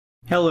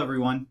Hello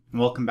everyone, and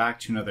welcome back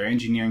to another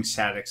Engineering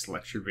Statics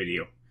lecture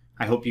video.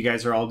 I hope you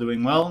guys are all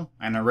doing well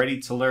and are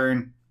ready to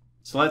learn,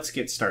 so let's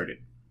get started.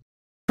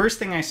 First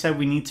thing I said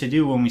we need to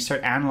do when we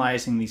start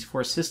analyzing these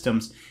four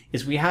systems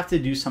is we have to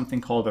do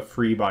something called a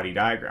free body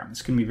diagram.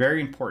 It's going to be very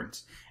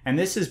important, and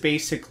this is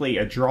basically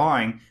a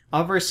drawing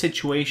of our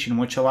situation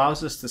which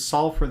allows us to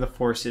solve for the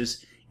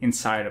forces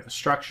inside of a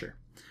structure.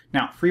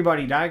 Now, free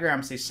body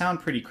diagrams, they sound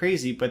pretty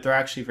crazy, but they're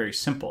actually very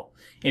simple.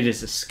 It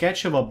is a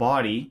sketch of a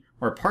body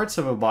or parts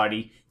of a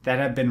body that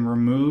have been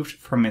removed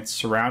from its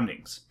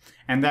surroundings.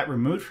 And that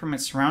removed from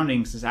its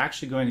surroundings is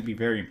actually going to be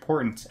very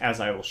important,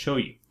 as I will show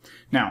you.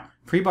 Now,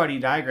 free body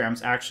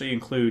diagrams actually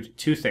include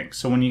two things.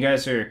 So when you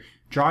guys are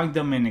drawing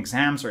them in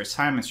exams or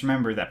assignments,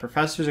 remember that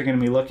professors are going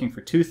to be looking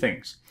for two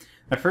things.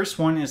 The first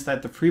one is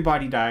that the free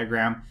body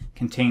diagram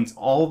contains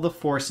all the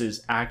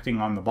forces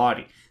acting on the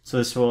body. So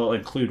this will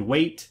include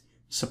weight,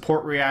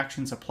 support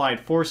reactions,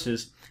 applied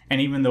forces, and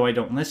even though I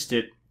don't list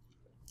it,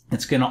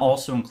 it's going to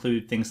also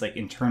include things like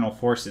internal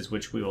forces,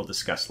 which we will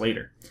discuss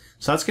later.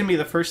 So that's going to be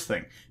the first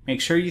thing.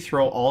 Make sure you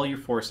throw all your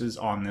forces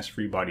on this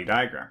free body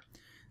diagram.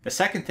 The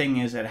second thing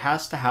is it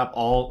has to have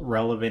all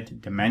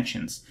relevant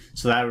dimensions.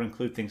 So that would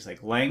include things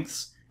like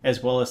lengths,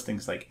 as well as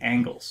things like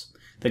angles.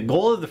 The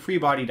goal of the free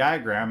body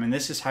diagram, and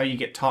this is how you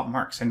get top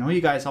marks. I know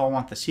you guys all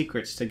want the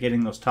secrets to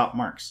getting those top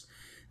marks.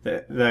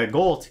 The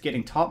goal to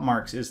getting top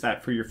marks is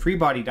that for your free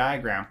body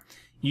diagram,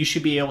 you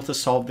should be able to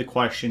solve the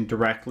question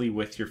directly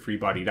with your free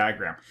body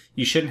diagram.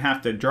 You shouldn't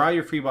have to draw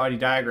your free body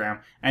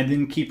diagram and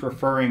then keep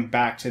referring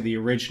back to the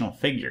original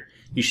figure.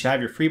 You should have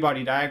your free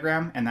body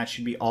diagram, and that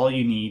should be all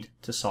you need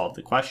to solve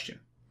the question.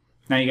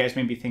 Now you guys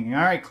may be thinking,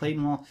 all right,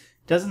 Clayton, well,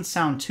 it doesn't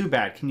sound too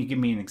bad. Can you give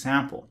me an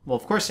example? Well,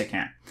 of course I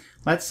can.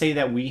 Let's say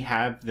that we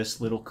have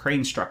this little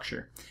crane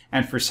structure,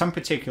 and for some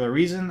particular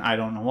reason, I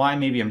don't know why,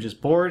 maybe I'm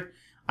just bored,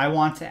 I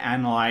want to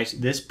analyze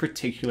this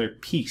particular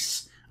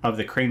piece of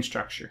the crane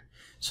structure.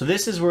 So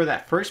this is where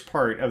that first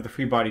part of the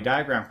free body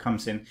diagram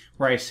comes in,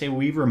 where I say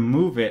we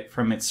remove it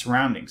from its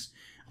surroundings.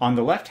 On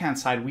the left-hand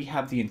side, we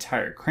have the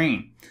entire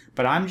crane,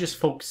 but I'm just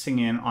focusing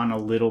in on a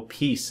little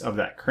piece of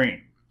that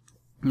crane.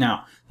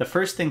 Now, the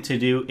first thing to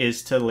do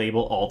is to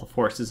label all the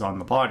forces on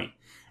the body.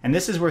 And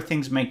this is where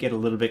things might get a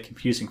little bit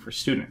confusing for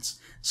students.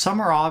 Some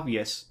are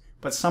obvious,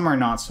 but some are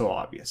not so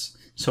obvious.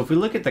 So if we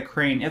look at the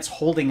crane, it's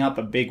holding up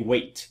a big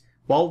weight.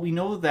 Well, we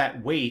know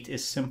that weight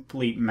is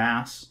simply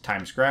mass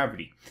times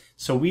gravity.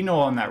 So we know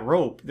on that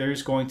rope,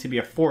 there's going to be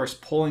a force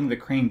pulling the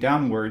crane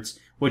downwards,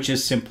 which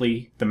is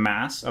simply the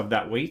mass of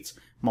that weight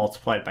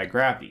multiplied by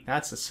gravity.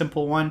 That's a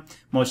simple one.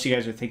 Most of you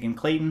guys are thinking,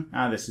 Clayton,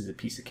 this is a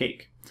piece of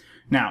cake.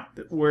 Now,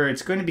 where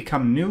it's going to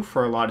become new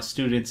for a lot of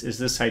students is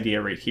this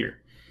idea right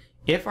here.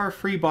 If our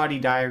free body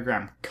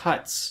diagram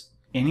cuts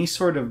any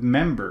sort of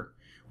member,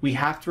 we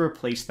have to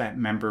replace that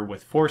member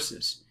with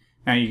forces.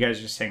 Now you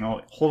guys are saying,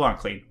 oh, hold on,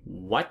 Clayton,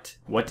 what?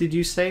 What did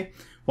you say?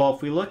 Well,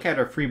 if we look at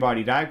our free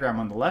body diagram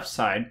on the left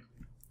side,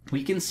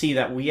 we can see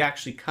that we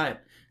actually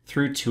cut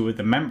through two of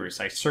the members.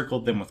 I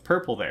circled them with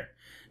purple there.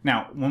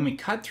 Now, when we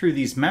cut through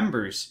these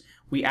members,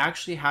 we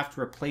actually have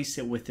to replace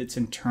it with its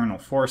internal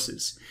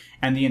forces.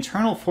 And the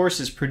internal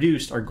forces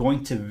produced are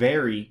going to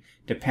vary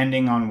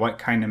depending on what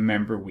kind of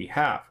member we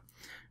have.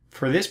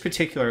 For this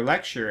particular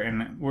lecture,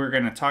 and we're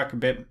going to talk a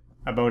bit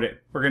about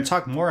it, we're going to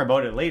talk more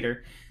about it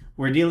later,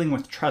 we're dealing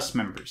with truss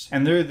members,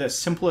 and they're the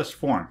simplest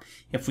form.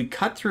 If we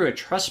cut through a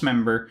truss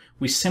member,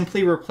 we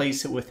simply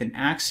replace it with an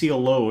axial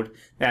load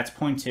that's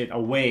pointed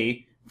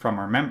away from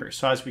our member.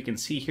 So as we can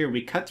see here,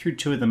 we cut through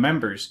two of the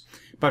members,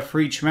 but for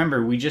each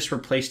member, we just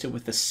replaced it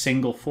with a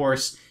single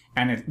force,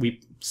 and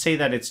we say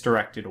that it's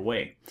directed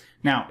away.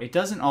 Now, it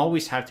doesn't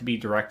always have to be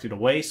directed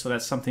away, so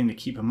that's something to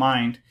keep in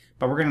mind,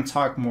 but we're going to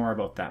talk more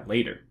about that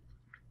later.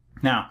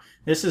 Now,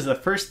 this is the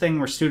first thing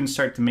where students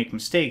start to make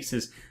mistakes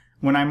is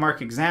when I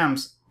mark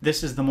exams,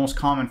 this is the most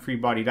common free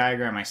body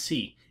diagram I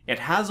see. It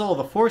has all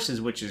the forces,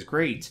 which is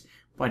great,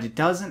 but it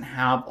doesn't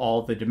have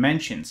all the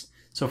dimensions.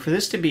 So for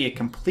this to be a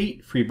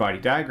complete free body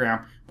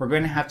diagram, we're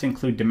going to have to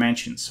include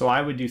dimensions. So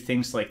I would do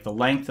things like the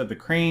length of the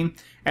crane,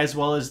 as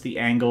well as the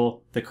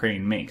angle the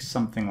crane makes,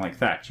 something like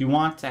that. You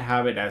want to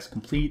have it as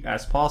complete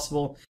as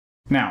possible.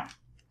 Now,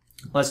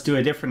 let's do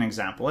a different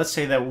example. Let's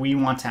say that we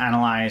want to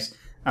analyze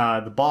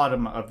the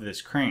bottom of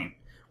this crane.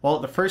 Well,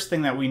 the first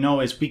thing that we know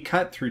is we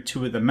cut through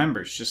two of the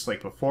members, just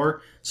like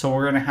before, so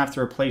we're going to have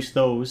to replace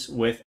those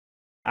with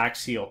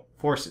axial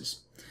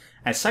forces.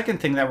 A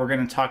second thing that we're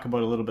going to talk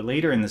about a little bit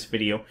later in this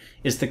video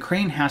is the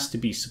crane has to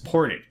be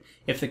supported.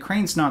 If the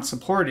crane's not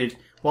supported,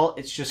 well,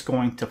 it's just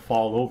going to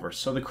fall over.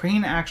 So the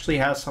crane actually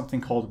has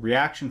something called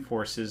reaction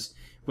forces,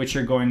 which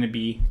are going to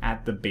be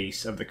at the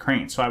base of the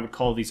crane. So I would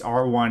call these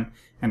R1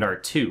 and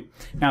R2.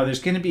 Now,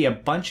 there's going to be a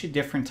bunch of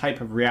different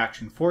type of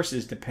reaction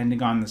forces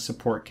depending on the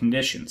support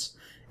conditions.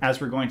 As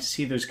we're going to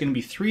see, there's going to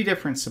be three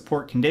different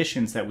support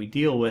conditions that we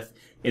deal with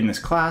in this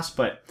class,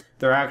 but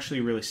they're actually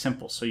really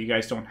simple, so you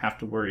guys don't have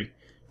to worry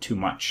too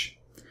much.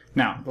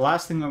 Now, the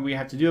last thing that we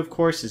have to do, of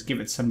course, is give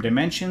it some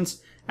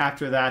dimensions.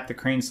 After that, the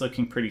crane's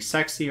looking pretty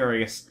sexy, or I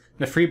guess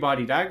the free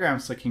body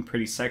diagram's looking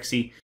pretty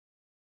sexy.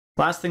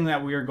 Last thing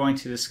that we are going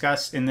to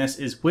discuss in this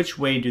is which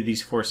way do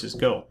these forces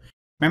go.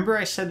 Remember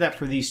I said that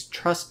for these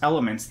truss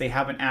elements they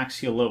have an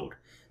axial load,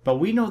 but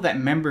we know that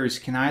members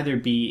can either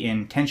be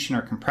in tension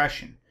or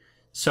compression.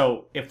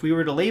 So if we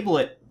were to label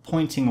it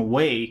pointing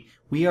away,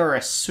 we are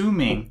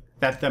assuming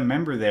that the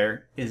member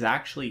there is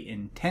actually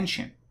in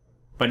tension.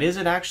 But is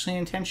it actually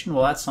in tension?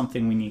 Well, that's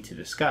something we need to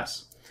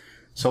discuss.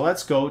 So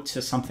let's go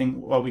to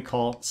something what we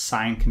call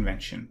sign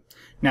convention.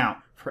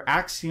 Now, for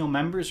axial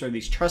members or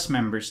these truss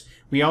members,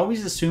 we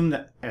always assume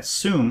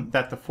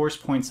that the force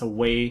points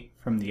away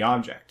from the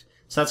object.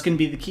 So that's going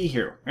to be the key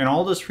here. In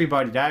all those free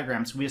body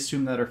diagrams, we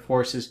assume that our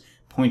force is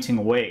pointing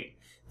away.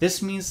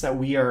 This means that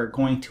we are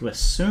going to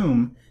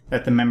assume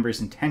that the member is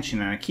in tension.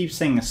 And I keep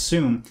saying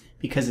assume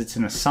because it's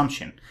an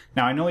assumption.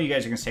 Now, I know you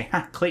guys are going to say,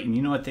 ha, Clayton,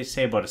 you know what they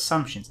say about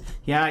assumptions.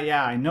 Yeah,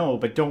 I know,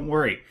 but don't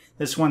worry.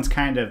 This one's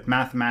kind of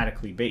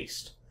mathematically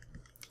based.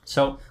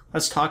 So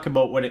let's talk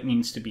about what it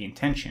means to be in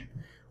tension.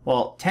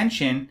 Well,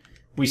 tension,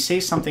 we say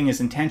something is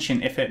in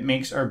tension if it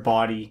makes our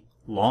body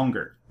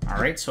longer.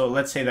 All right, so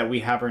let's say that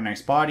we have our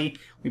nice body,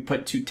 we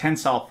put two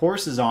tensile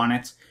forces on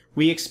it,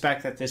 we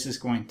expect that this is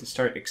going to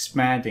start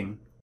expanding.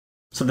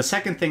 So the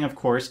second thing, of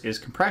course, is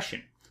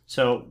compression.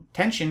 So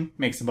tension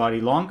makes the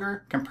body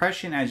longer.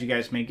 Compression, as you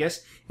guys may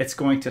guess, it's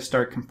going to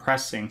start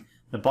compressing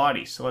the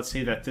body. So let's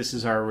say that this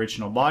is our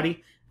original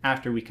body.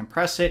 After we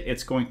compress it,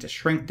 it's going to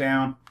shrink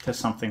down to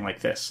something like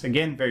this.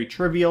 Again, very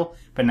trivial,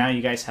 but now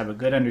you guys have a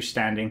good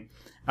understanding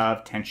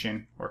of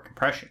tension or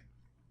compression.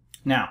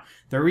 Now,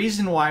 the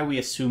reason why we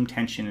assume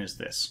tension is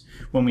this.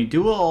 When we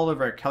do all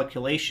of our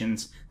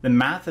calculations, the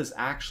math is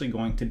actually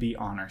going to be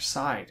on our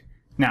side.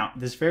 Now,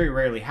 this very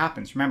rarely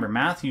happens. Remember,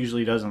 math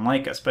usually doesn't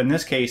like us, but in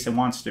this case, it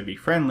wants to be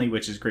friendly,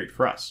 which is great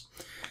for us.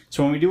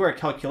 So when we do our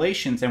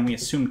calculations and we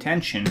assume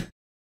tension,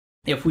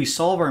 if we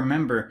solve our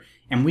member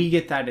and we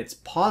get that it's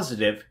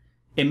positive,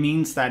 it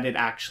means that it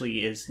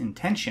actually is in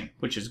tension,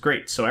 which is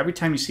great. So every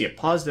time you see a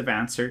positive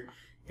answer,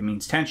 it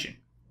means tension.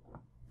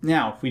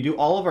 Now, if we do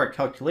all of our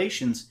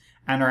calculations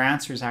and our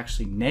answer is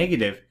actually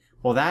negative,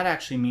 well, that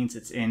actually means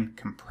it's in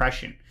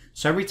compression.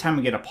 So every time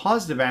we get a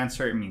positive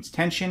answer, it means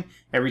tension.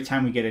 Every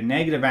time we get a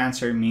negative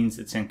answer, it means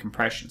it's in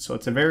compression. So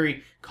it's a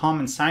very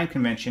common sign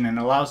convention and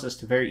allows us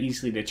to very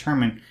easily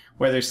determine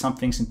whether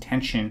something's in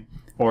tension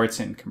or it's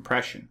in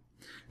compression.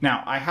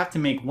 Now, I have to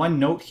make one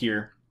note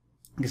here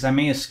because I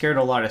may have scared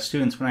a lot of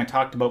students when I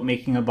talked about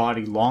making a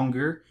body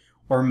longer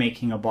or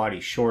making a body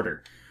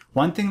shorter.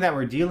 One thing that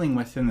we're dealing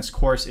with in this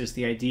course is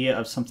the idea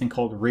of something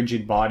called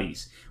rigid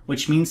bodies,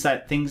 which means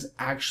that things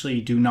actually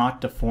do not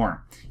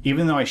deform.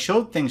 Even though I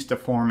showed things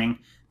deforming,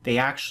 they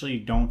actually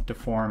don't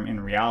deform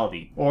in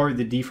reality, or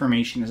the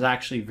deformation is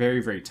actually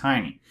very, very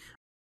tiny.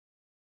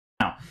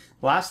 Now,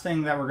 last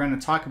thing that we're going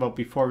to talk about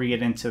before we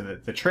get into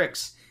the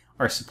tricks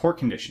are support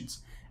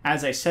conditions.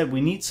 As I said,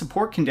 we need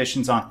support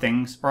conditions on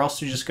things or else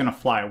they're just going to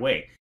fly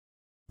away.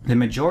 The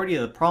majority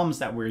of the problems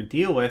that we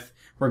deal with,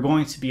 we're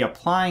going to be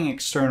applying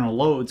external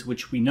loads,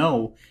 which we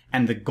know,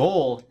 and the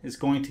goal is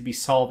going to be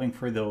solving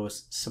for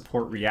those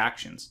support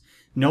reactions,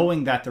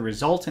 knowing that the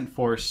resultant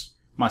force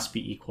must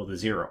be equal to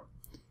zero.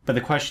 But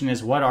the question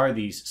is, what are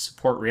these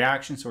support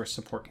reactions or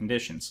support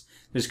conditions?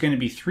 There's going to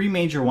be three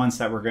major ones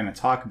that we're going to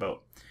talk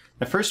about.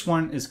 The first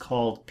one is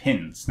called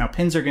pins. Now,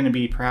 pins are going to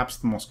be perhaps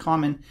the most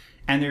common,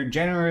 and they're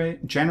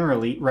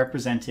generally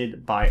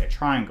represented by a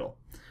triangle.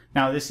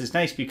 Now, this is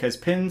nice because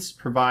pins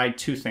provide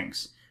two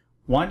things.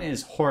 One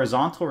is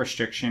horizontal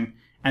restriction,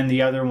 and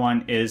the other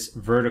one is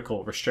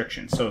vertical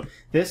restriction. So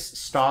this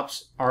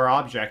stops our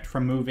object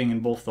from moving in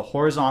both the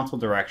horizontal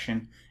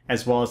direction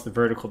as well as the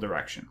vertical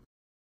direction.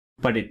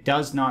 But it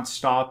does not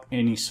stop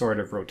any sort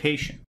of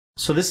rotation.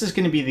 So this is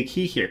going to be the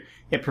key here.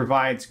 It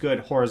provides good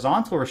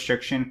horizontal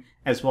restriction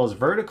as well as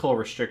vertical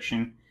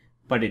restriction,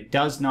 but it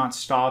does not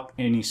stop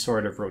any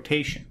sort of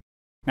rotation.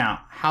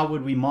 Now, how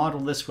would we model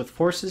this with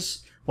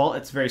forces? Well,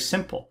 it's very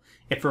simple.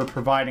 If we're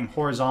providing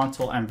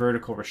horizontal and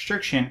vertical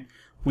restriction,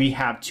 we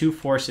have two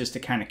forces to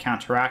kind of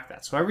counteract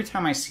that. So every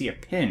time I see a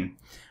pin,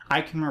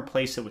 I can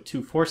replace it with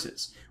two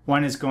forces.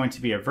 One is going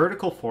to be a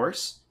vertical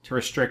force to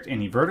restrict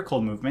any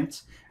vertical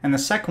movement, and the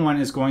second one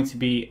is going to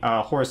be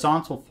a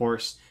horizontal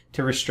force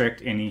to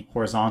restrict any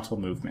horizontal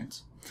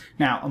movement.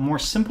 Now, a more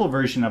simple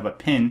version of a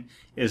pin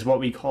is what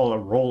we call a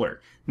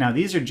roller. Now,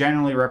 these are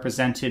generally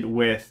represented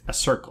with a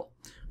circle.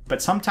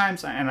 But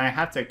sometimes, and I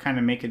have to kind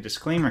of make a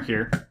disclaimer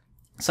here,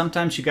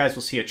 sometimes you guys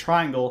will see a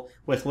triangle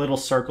with little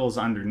circles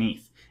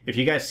underneath. If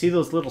you guys see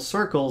those little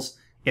circles,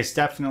 it's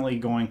definitely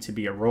going to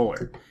be a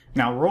roller.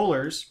 Now,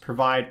 rollers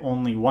provide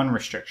only one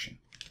restriction.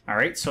 All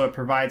right, so it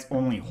provides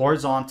only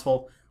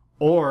horizontal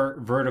or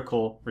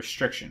vertical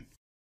restriction.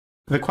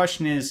 The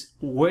question is,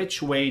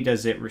 which way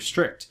does it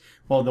restrict?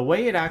 Well, the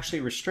way it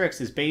actually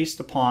restricts is based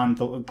upon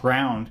the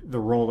ground the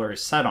roller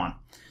is set on.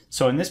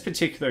 So in this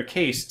particular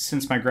case,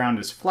 since my ground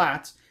is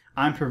flat,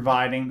 I'm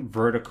providing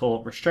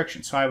vertical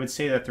restriction. So I would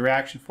say that the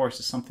reaction force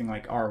is something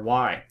like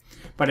Ry.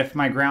 But if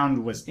my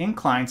ground was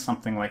inclined,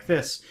 something like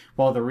this,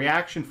 well, the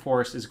reaction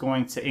force is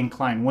going to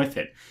incline with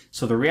it.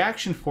 So the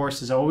reaction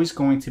force is always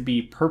going to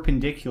be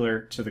perpendicular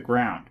to the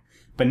ground.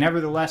 But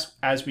nevertheless,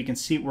 as we can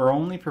see, we're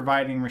only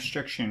providing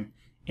restriction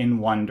in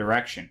one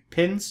direction.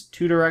 Pins,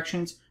 two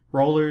directions.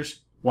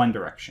 Rollers, one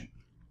direction.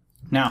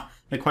 Now,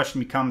 the question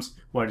becomes,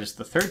 what is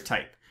the third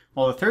type?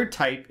 Well, the third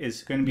type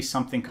is going to be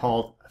something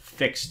called a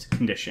fixed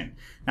condition.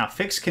 Now,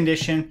 fixed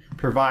condition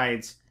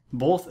provides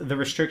both the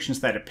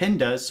restrictions that a pin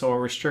does, so it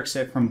restricts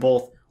it from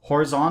both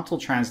horizontal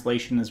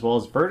translation as well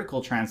as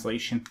vertical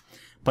translation,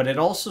 but it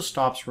also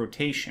stops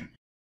rotation.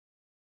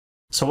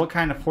 So what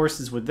kind of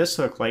forces would this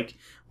look like?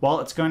 Well,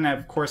 it's going to,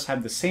 of course,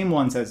 have the same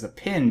ones as the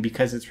pin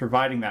because it's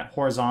providing that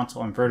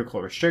horizontal and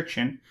vertical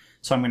restriction.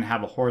 So I'm going to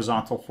have a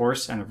horizontal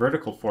force and a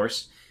vertical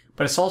force,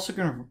 but it's also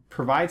going to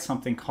provide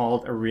something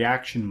called a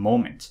reaction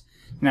moment.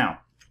 Now,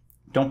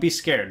 don't be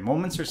scared.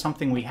 Moments are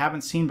something we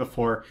haven't seen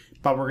before,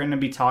 but we're going to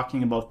be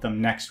talking about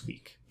them next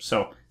week.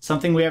 So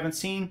something we haven't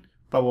seen,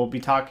 but we'll be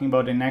talking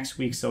about it next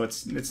week, so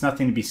it's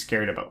nothing to be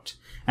scared about.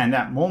 And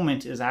that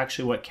moment is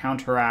actually what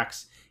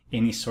counteracts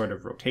any sort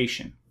of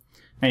rotation.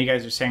 Now you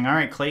guys are saying, all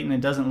right, Clayton,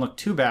 it doesn't look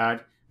too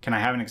bad. Can I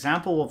have an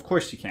example? Well, of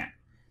course you can.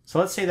 So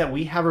let's say that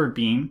we have our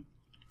beam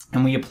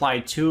and we apply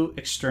two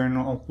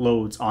external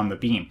loads on the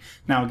beam.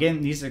 Now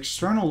again, these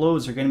external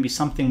loads are going to be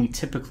something we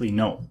typically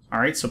know.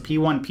 All right, so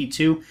P1,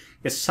 P2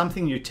 is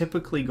something you're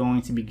typically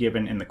going to be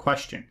given in the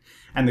question.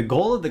 And the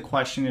goal of the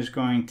question is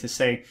going to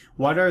say,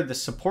 what are the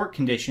support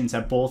conditions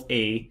at both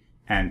A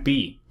and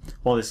B?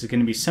 Well, this is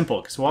going to be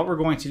simple because what we're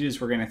going to do is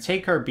we're going to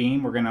take our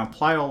beam, we're going to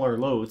apply all our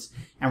loads,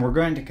 and we're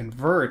going to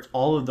convert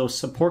all of those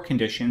support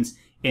conditions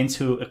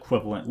into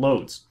equivalent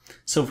loads.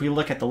 So if we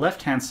look at the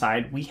left-hand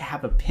side, we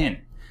have a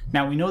pin.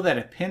 Now we know that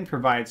a pin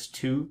provides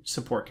two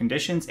support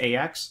conditions,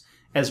 AX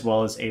as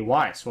well as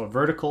AY, so a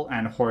vertical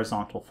and a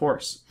horizontal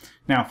force.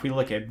 Now if we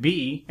look at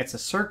B, it's a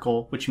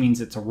circle, which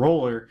means it's a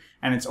roller,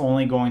 and it's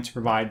only going to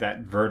provide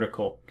that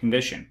vertical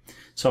condition.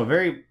 So a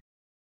very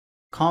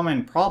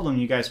common problem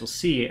you guys will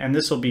see, and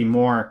this will be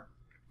more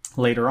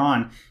later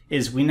on,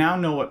 is we now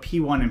know what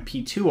P1 and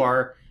P2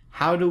 are.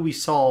 How do we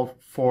solve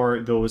for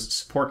those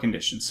support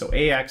conditions? So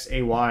AX,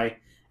 AY,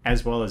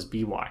 as well as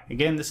BY.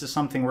 Again, this is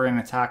something we're going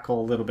to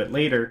tackle a little bit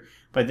later,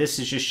 but this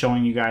is just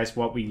showing you guys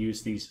what we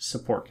use these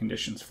support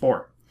conditions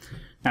for.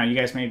 Now you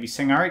guys may be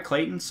saying, all right,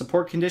 Clayton,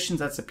 support conditions,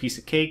 that's a piece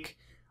of cake.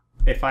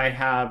 If I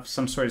have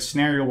some sort of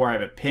scenario where I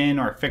have a pin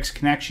or a fixed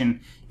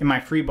connection in my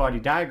free body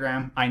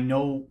diagram, I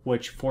know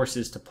which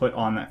forces to put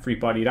on that free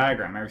body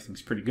diagram.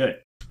 Everything's pretty good.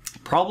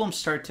 Problems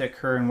start to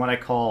occur in what I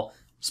call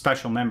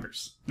special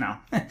members.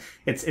 Now,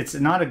 it's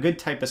not a good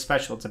type of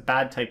special, it's a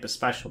bad type of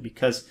special,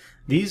 because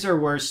these are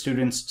where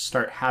students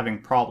start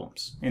having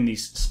problems in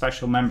these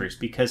special members,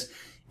 because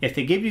if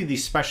they give you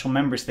these special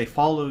members, they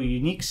follow a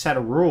unique set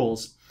of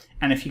rules,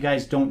 and if you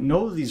guys don't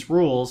know these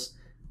rules,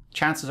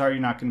 chances are you're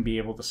not going to be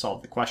able to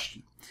solve the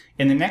question.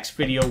 In the next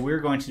video, we're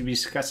going to be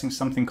discussing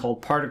something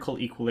called particle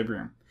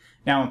equilibrium.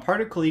 Now, in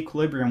particle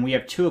equilibrium, we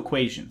have two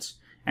equations.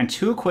 And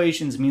two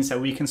equations means that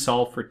we can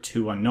solve for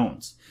two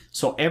unknowns.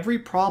 So every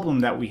problem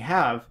that we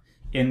have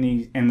in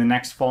the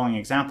next following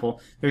example,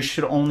 there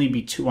should only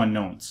be two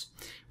unknowns.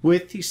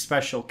 With these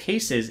special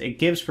cases, it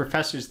gives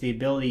professors the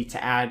ability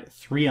to add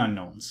three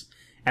unknowns.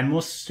 And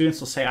most students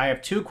will say, I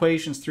have two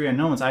equations, three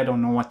unknowns, I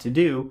don't know what to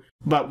do.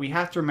 But we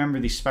have to remember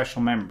these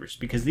special members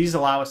because these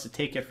allow us to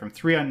take it from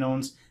three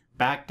unknowns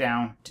back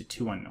down to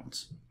two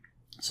unknowns.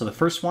 So the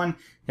first one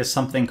is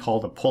something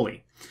called a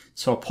pulley.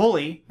 So a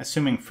pulley,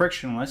 assuming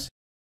frictionless,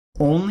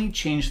 only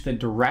change the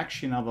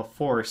direction of a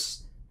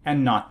force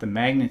and not the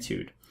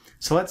magnitude.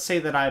 So let's say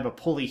that I have a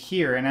pulley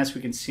here, and as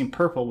we can see in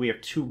purple, we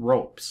have two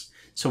ropes.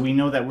 So we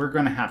know that we're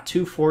going to have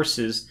two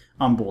forces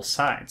on both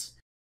sides.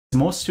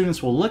 Most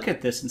students will look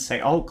at this and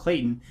say, oh,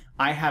 Clayton,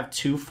 I have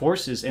two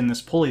forces in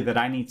this pulley that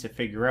I need to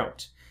figure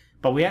out.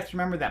 But we have to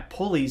remember that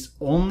pulleys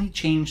only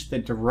change the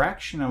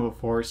direction of a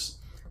force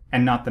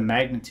and not the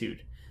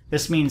magnitude.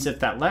 This means if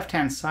that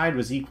left-hand side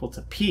was equal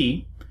to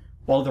P,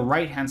 well, the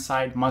right-hand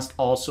side must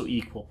also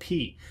equal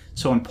P.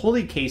 So in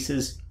pulley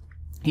cases,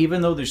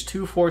 even though there's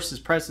two forces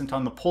present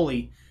on the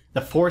pulley,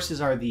 the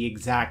forces are the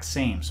exact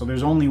same. So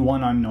there's only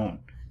one unknown.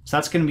 So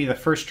that's going to be the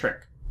first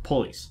trick,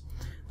 pulleys.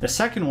 The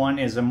second one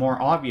is a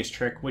more obvious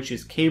trick, which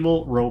is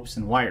cable, ropes,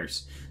 and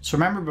wires. So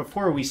remember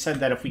before we said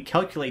that if we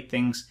calculate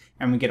things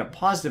and we get a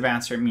positive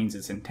answer, it means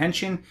it's in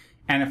tension.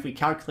 And if we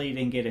calculate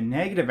and get a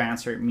negative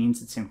answer, it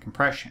means it's in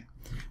compression.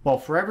 Well,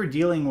 forever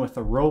dealing with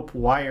a rope,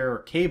 wire, or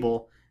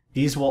cable,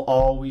 these will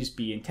always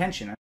be in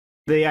tension.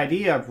 The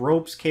idea of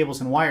ropes, cables,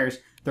 and wires,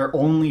 they're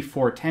only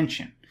for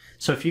tension.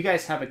 So if you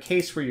guys have a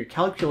case where you're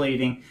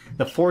calculating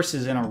the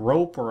forces in a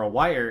rope or a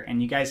wire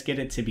and you guys get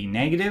it to be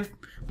negative,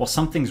 well,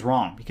 something's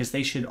wrong because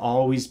they should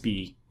always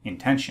be in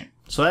tension.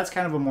 So that's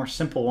kind of a more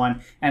simple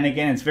one. And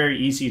again, it's very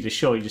easy to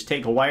show. You just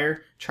take a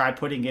wire, try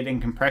putting it in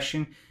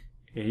compression.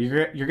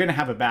 You're going to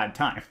have a bad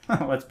time.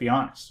 Let's be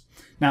honest.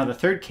 Now, the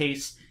third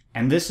case,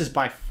 and this is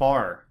by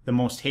far the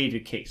most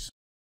hated case,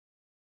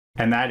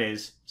 and that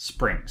is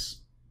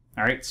springs.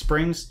 All right,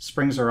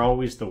 springs are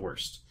always the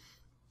worst.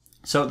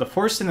 So the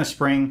force in a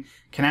spring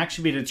can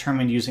actually be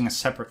determined using a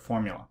separate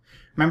formula.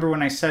 Remember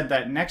when I said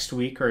that next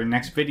week or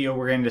next video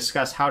we're going to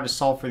discuss how to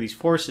solve for these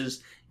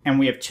forces and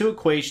we have two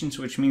equations,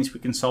 which means we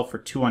can solve for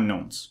two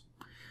unknowns.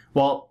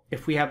 Well,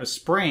 if we have a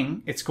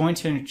spring, it's going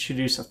to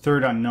introduce a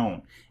third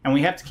unknown. And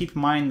we have to keep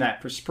in mind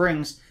that for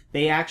springs,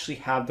 they actually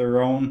have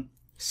their own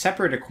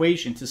separate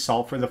equation to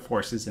solve for the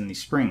forces in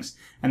these springs.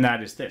 And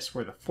that is this,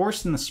 where the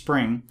force in the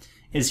spring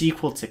is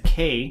equal to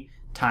K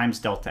times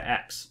delta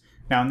X.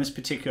 Now in this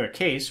particular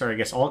case, or I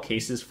guess all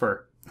cases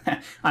for,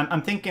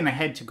 I'm thinking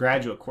ahead to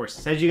graduate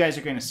courses. As you guys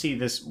are going to see,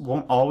 this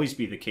won't always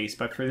be the case,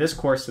 but for this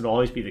course, it'll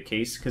always be the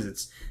case because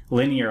it's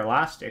linear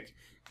elastic.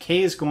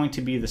 K is going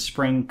to be the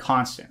spring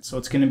constant. So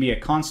it's going to be a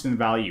constant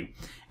value,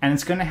 and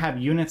it's going to have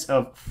units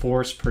of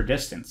force per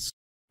distance.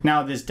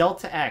 Now this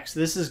delta X,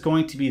 this is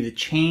going to be the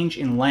change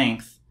in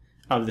length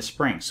of the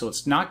spring. So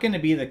it's not going to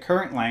be the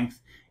current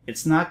length,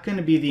 it's not going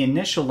to be the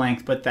initial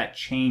length, but that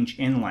change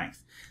in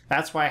length.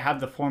 That's why I have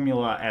the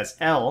formula as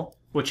L,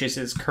 which is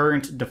its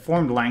current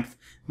deformed length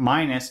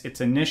minus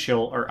its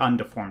initial or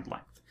undeformed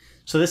length.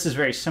 So this is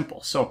very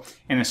simple. So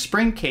in a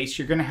spring case,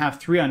 you're going to have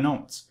three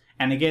unknowns.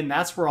 And again,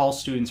 that's where all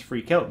students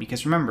freak out,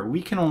 because remember,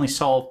 we can only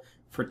solve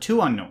for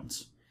two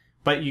unknowns.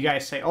 But you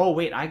guys say, oh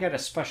wait, I got a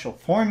special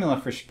formula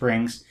for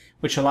springs,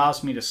 which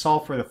allows me to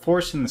solve for the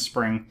force in the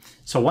spring.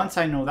 So once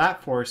I know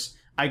that force,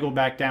 I go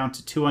back down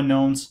to two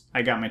unknowns,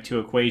 I got my two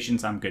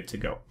equations, I'm good to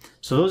go.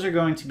 So those are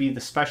going to be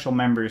the special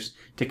members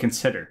to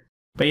consider.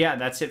 But yeah,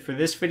 that's it for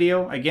this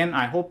video. Again,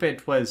 I hope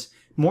it was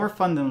more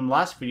fun than the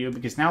last video,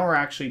 because now we're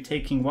actually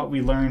taking what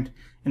we learned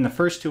in the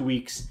first 2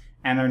 weeks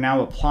and are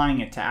now applying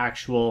it to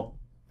actual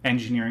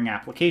engineering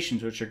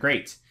applications, which are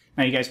great.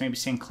 Now you guys may be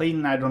saying,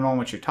 Clayton, I don't know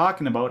what you're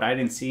talking about. I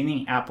didn't see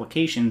any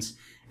applications.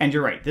 And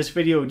you're right, this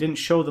video didn't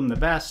show them the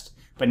best,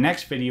 but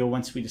next video,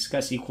 once we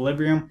discuss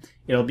equilibrium,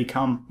 it'll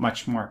become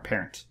much more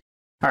apparent.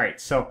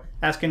 Alright, so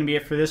that's going to be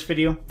it for this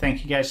video.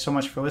 Thank you guys so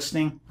much for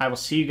listening. I will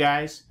see you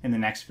guys in the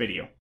next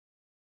video.